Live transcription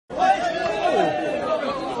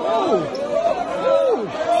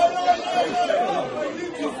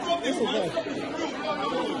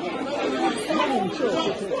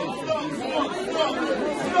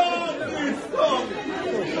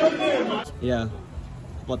Yeah.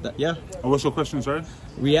 About that, yeah. What's your question, sorry?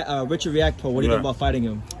 Richard Riakporhe, what do you think about fighting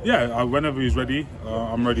him? Yeah, whenever he's ready,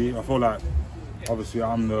 I'm ready. I feel like, obviously,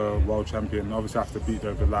 I'm the world champion. Obviously, I have to beat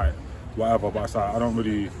David Light, whatever. But it's like, I don't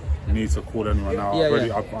really need to call anyone out.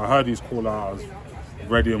 I heard his call out. I was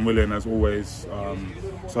ready and willing as always.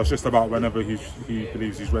 So it's just about whenever he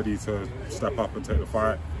believes he's ready to step up and take the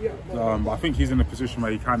fight. But I think he's in a position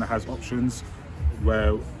where he kind of has options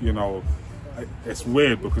where, you know, it's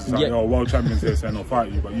weird because it's like, oh, world champions here saying they'll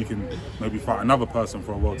fight you, but you can maybe fight another person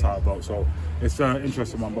for a world title belt. So it's an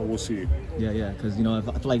interesting one, but we'll see. Yeah, because, you know, I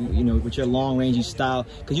feel like, you know, with your long-rangey style,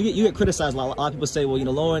 because you get criticized a lot. A lot of people say, well, you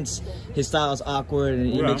know, Lawrence, his style is awkward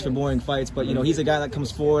and he makes for boring fights, but, you know, he's a guy that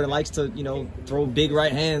comes forward and likes to, you know, throw big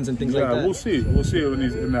right hands and things like that. We'll see when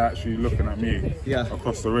he's in there actually looking at me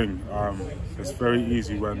across the ring. It's very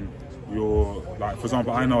easy when you're, like, for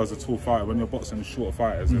example, I know as a tall fighter, when you're boxing shorter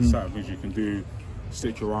fighters, there's certain things you can do,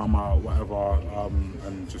 stick your arm out, whatever,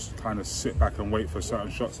 and just kind of sit back and wait for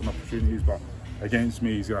certain shots and opportunities. But against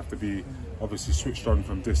me, he's gonna have to be obviously switched on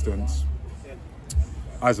from distance,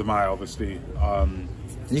 as am I, obviously. And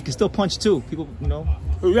you can still punch too, people, you know.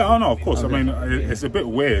 Yeah, I know, of course. Okay. I mean, it's a bit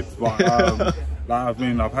weird, but like,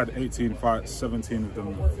 I've had 18 fights, 17 of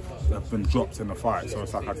them have been dropped in the fight, so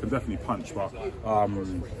it's like I can definitely punch, but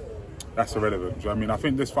that's irrelevant. Do you know what I mean? I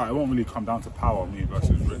think this fight, it won't really come down to power, me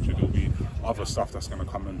versus Richard. It'll be other stuff that's going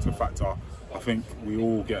to come into factor. I think we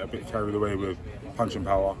all get a bit carried away with punching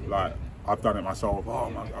power. Like, I've done it myself. Oh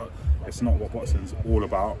my God, it's not what boxing's all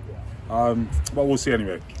about. But we'll see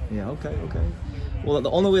anyway. Yeah, okay. Well,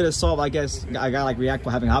 the only way to solve, I guess, a guy like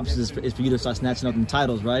Riakporhe having options is for you to start snatching up them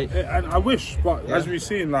titles, right? And I wish, but as we've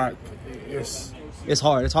seen, like, it's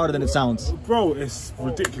hard. It's harder than it sounds. Bro, it's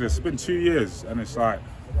ridiculous. It's been 2 years, and it's like,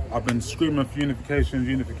 I've been screaming for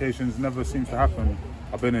unifications never seem to happen.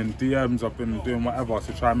 I've been in DMs, I've been doing whatever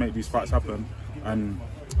to try and make these fights happen, and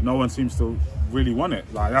no one seems to really want it.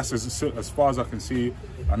 Like, that's as far as I can see,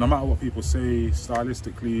 and no matter what people say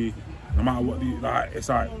stylistically, no matter what it's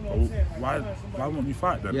like, why won't you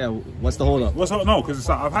fight then? Yeah, what's the hold up? No, because it's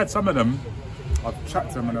like, I've had some of them, I've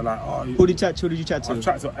chatted to them and they're like, oh, who did you chat to? I've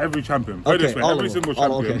chatted to every champion. Okay, this way, every single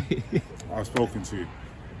champion I've spoken to.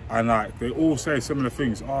 And like, they all say similar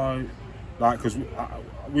things. Oh, like, because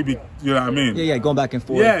we be, you know what I mean? Yeah, going back and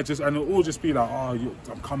forth. Yeah, and it'll all just be like, oh,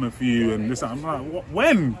 I'm coming for you and this. I'm like, what?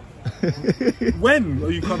 When? When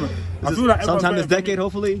are you coming? I feel like sometime this decade,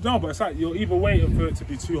 hopefully. No, but it's like you're either waiting for it to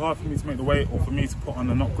be too hard for me to make the weight, or for me to put on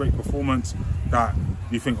a not great performance that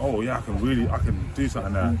you think, oh yeah, I can do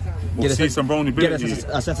something there, or see some vulnerability, get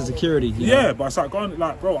a sense of security. Yeah, know? But it's like going,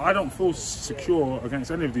 like, bro, I don't feel secure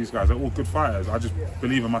against any of these guys. They're all good fighters. I just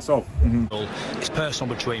believe in myself. It's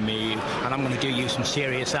personal between me and you, and I'm going to do you some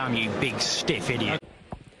serious harm, you big stiff idiot.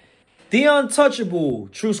 The Untouchable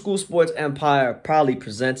True School Sports Empire proudly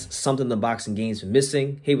presents something the boxing game's been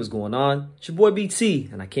missing. Hey, what's going on? It's your boy BT,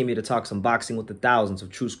 and I came here to talk some boxing with the thousands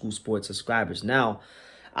of True School Sports subscribers. Now,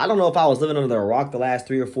 I don't know if I was living under a rock the last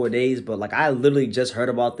 3 or 4 days, but like, I literally just heard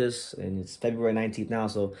about this, and it's February 19th now.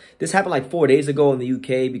 So this happened like 4 days ago in the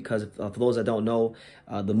UK, because for those that don't know,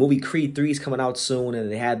 the movie Creed 3 is coming out soon,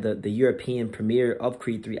 and they had the European premiere of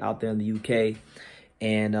Creed 3 out there in the UK.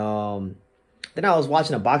 And then I was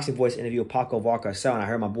watching a Boxing Voice interview with Paco Valcarcel, and I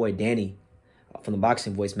heard my boy Danny from the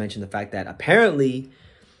Boxing Voice mention the fact that apparently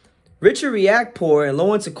Richard Riakporhe and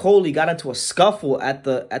Lawrence Okolie got into a scuffle at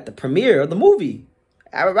the premiere of the movie.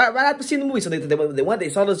 Right after seeing the movie, so they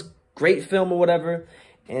saw this great film or whatever,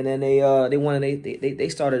 and then they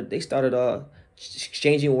started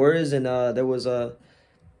exchanging words, and there was a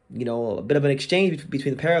bit of an exchange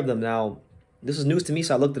between the pair of them. Now, this was news to me,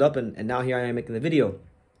 so I looked it up, and now here I am making the video.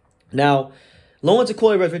 Now, Lawrence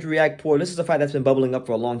Okolie versus Richard Riakporhe. This is a fight that's been bubbling up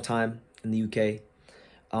for a long time in the UK.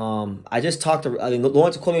 I just talked to,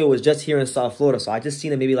 Lawrence Okolie was just here in South Florida, so I just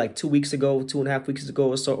seen him maybe like 2 weeks ago, 2.5 weeks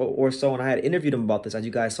ago or so, and I had interviewed him about this, as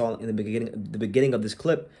you guys saw in the beginning of this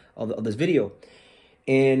clip of this video.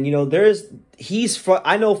 And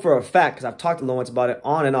I know for a fact, because I've talked to Lawrence about it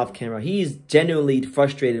on and off camera, he's genuinely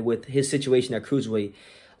frustrated with his situation at cruiserweight.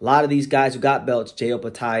 A lot of these guys who got belts, Jay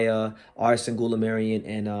Opataya, Arsen Goulamirian,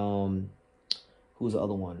 and who's the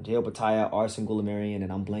other one? Jay Opataya, Arsen Goulamirian,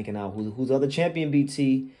 and I'm blanking out. Who's the other champion,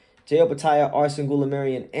 BT? Jay Opataya, Arsen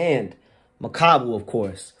Goulamirian, and Makabu, of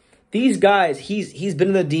course. These guys, he's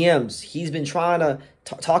been in the DMs. He's been trying to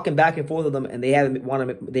talking back and forth with them, and they haven't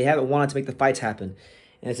wanted to make the fights happen.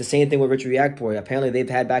 And it's the same thing with Richard Riakporhe. Apparently, they've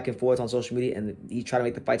had back and forth on social media, and he's trying to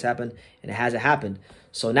make the fights happen, and it hasn't happened.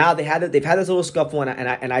 So now they've had this little scuffle,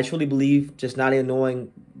 and I truly believe, just not even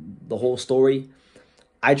knowing the whole story,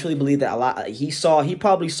 I truly believe that he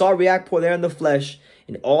probably saw Riakporhe there in the flesh,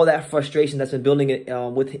 and all that frustration that's been building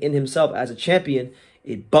within himself as a champion,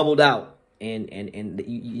 it bubbled out, and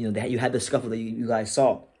you know, you had the scuffle that you guys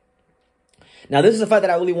saw. Now, this is a fight that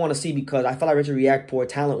I really want to see because I feel like Richard Riakporhe,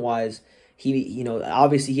 talent-wise, you know,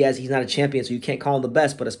 obviously he's not a champion, so you can't call him the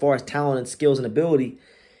best. But as far as talent and skills and ability,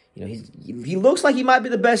 you know, he looks like he might be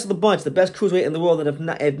the best of the bunch, the best cruiserweight in the world,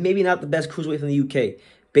 and if maybe not the best cruiserweight from the UK,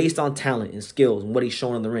 based on talent and skills and what he's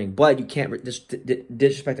shown in the ring. But you can't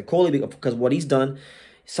disrespect Okolie because what he's done.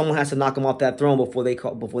 Someone has to knock him off that throne before they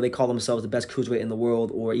call themselves the best cruiserweight in the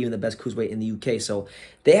world or even the best cruiserweight in the UK. So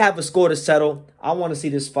they have a score to settle. I want to see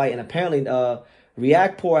this fight, and apparently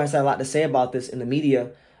Riakporhe has had a lot to say about this in the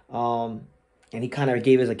media, and he kind of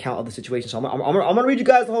gave his account of the situation. So I'm gonna read you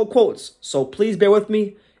guys the whole quotes. So please bear with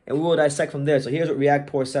me, and we will dissect from there. So here's what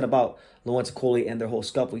Riakporhe said about Lawrence Okolie and their whole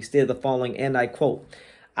scuffle. He stated the following, and I quote: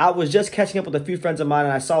 "I was just catching up with a few friends of mine,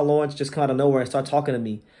 and I saw Lawrence just come out of nowhere and start talking to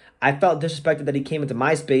me. I felt disrespected that he came into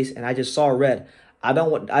my space, and I just saw red. I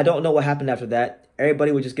don't know what happened after that.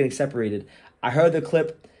 Everybody was just getting separated. I heard the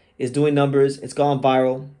clip is doing numbers. It's gone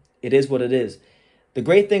viral. It is what it is. The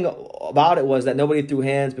great thing about it was that nobody threw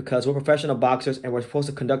hands because we're professional boxers and we're supposed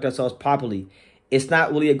to conduct ourselves properly. It's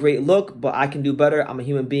not really a great look, but I can do better. I'm a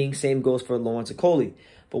human being. Same goes for Lawrence Okolie.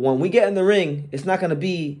 But when we get in the ring, it's not going to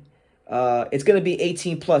be it's going to be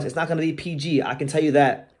 18 plus. It's not going to be PG. I can tell you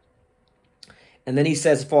that." And then he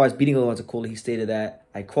says, as far as beating Lawrence Okolie, he stated that,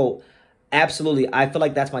 I quote, "Absolutely, I feel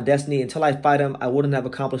like that's my destiny. Until I fight him, I wouldn't have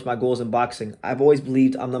accomplished my goals in boxing. I've always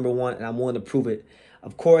believed I'm #1, and I'm willing to prove it.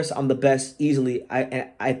 Of course, I'm the best easily.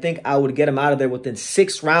 I think I would get him out of there within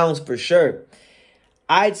 6 rounds for sure.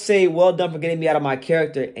 I'd say well done for getting me out of my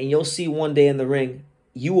character, and you'll see one day in the ring,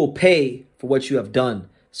 you will pay for what you have done."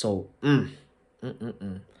 So,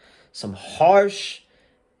 some harsh,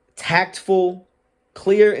 tactful,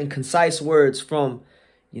 clear and concise words from,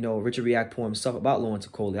 you know, Richard Riakporhe himself about Lawrence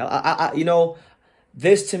Okolie. You know,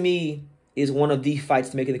 this to me is one of the fights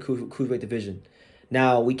to make in the cruiserweight division.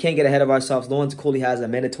 Now, we can't get ahead of ourselves. Lawrence Okolie has a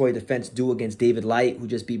mandatory defense due against David Light, who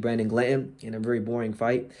just beat Brandon Glanton in a very boring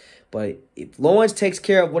fight. But if Lawrence takes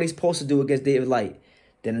care of what he's supposed to do against David Light,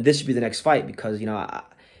 then this should be the next fight because, you know,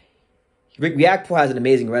 Riakporhe has an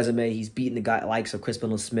amazing resume. He's beaten the guy likes of Chris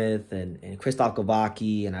Smith and Christoph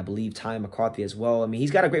Govacki and I believe Ty McCarthy as well. I mean,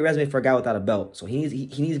 he's got a great resume for a guy without a belt. So he needs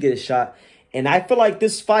to get his shot. And I feel like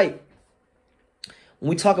this fight, when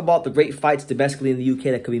we talk about the great fights domestically in the UK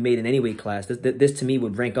that could be made in any weight class, this to me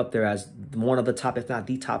would rank up there as one of the top, if not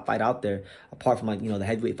the top fight out there, apart from, like, you know, the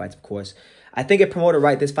heavyweight fights, of course. I think if promoted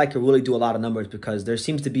right, this fight could really do a lot of numbers because there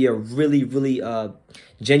seems to be a really, really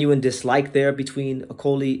genuine dislike there between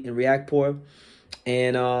Okolie and Riakporhe.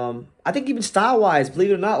 And I think even style-wise, believe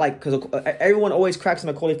it or not, like, because everyone always cracks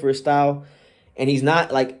on Okolie for his style, and he's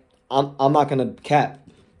not, like, I'm not going to cap.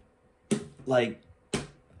 Like,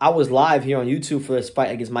 I was live here on YouTube for this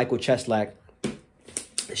fight against Michael Cheslak.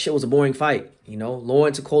 This shit was a boring fight, you know.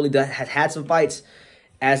 Lawrence Okolie has had some fights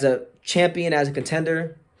as a champion, as a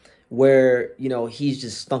contender, where, you know, he's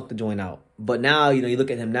just stunk the joint out. But now, you know, you look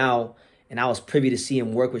at him now, and I was privy to see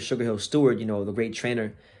him work with Sugar Hill Stewart, you know, the great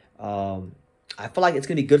trainer. I feel like it's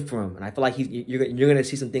going to be good for him. And I feel like you're going to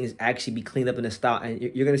see some things actually be cleaned up in his style. And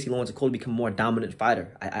you're going to see Lawrence Okolie become a more dominant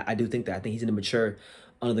fighter. I do think that. I think he's going to mature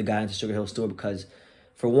under the guidance of Sugar Hill Stewart because,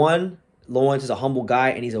 for one, Lawrence is a humble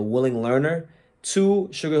guy and he's a willing learner. 2,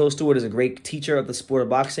 Sugar Hill Stewart is a great teacher of the sport of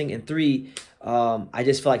boxing. And 3, I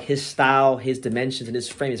just feel like his style, his dimensions, and his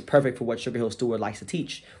frame is perfect for what Sugar Hill Stewart likes to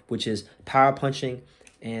teach, which is power punching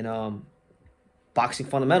and boxing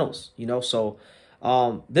fundamentals, you know. So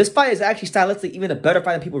this fight is actually stylistically even a better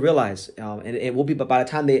fight than people realize, and it will be by the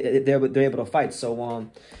time they're able to fight. So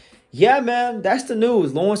yeah, man, that's the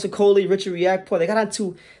news. Lawrence Okolie, Richard Riakporhe, they got on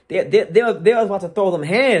to they were about to throw them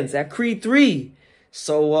hands at Creed 3.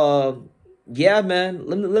 So yeah, man,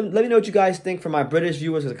 let me know what you guys think from my British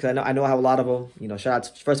viewers, because I know I have a lot of them. You know,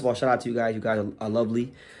 first of all, shout out to you guys. You guys are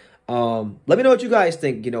lovely. Let me know what you guys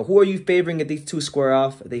think. You know, who are you favoring if these two square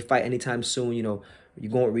off? If they fight anytime soon, you know, you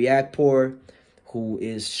going with Riakporhe, who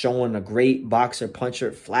is showing a great boxer,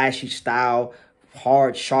 puncher, flashy style,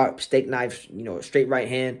 hard, sharp, steak knife, you know, straight right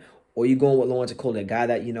hand, or you going with Lawrence Okolie, a guy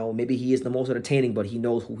that, you know, maybe he is the most entertaining, but he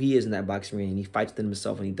knows who he is in that boxing ring, and he fights within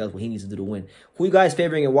himself, and he does what he needs to do to win. Who you guys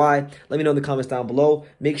favoring and why? Let me know in the comments down below.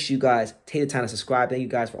 Make sure you guys take the time to subscribe. Thank you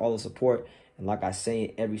guys for all the support. And like I say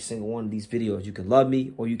in every single one of these videos, you can love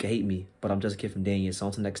me or you can hate me, but I'm just a kid from Daniel. So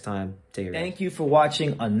until next time, take care. Thank you for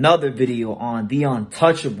watching another video on the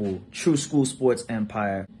untouchable True School Sports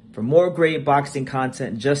Empire. For more great boxing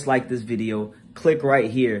content just like this video, click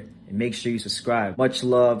right here and make sure you subscribe. Much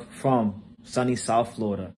love from sunny South Florida.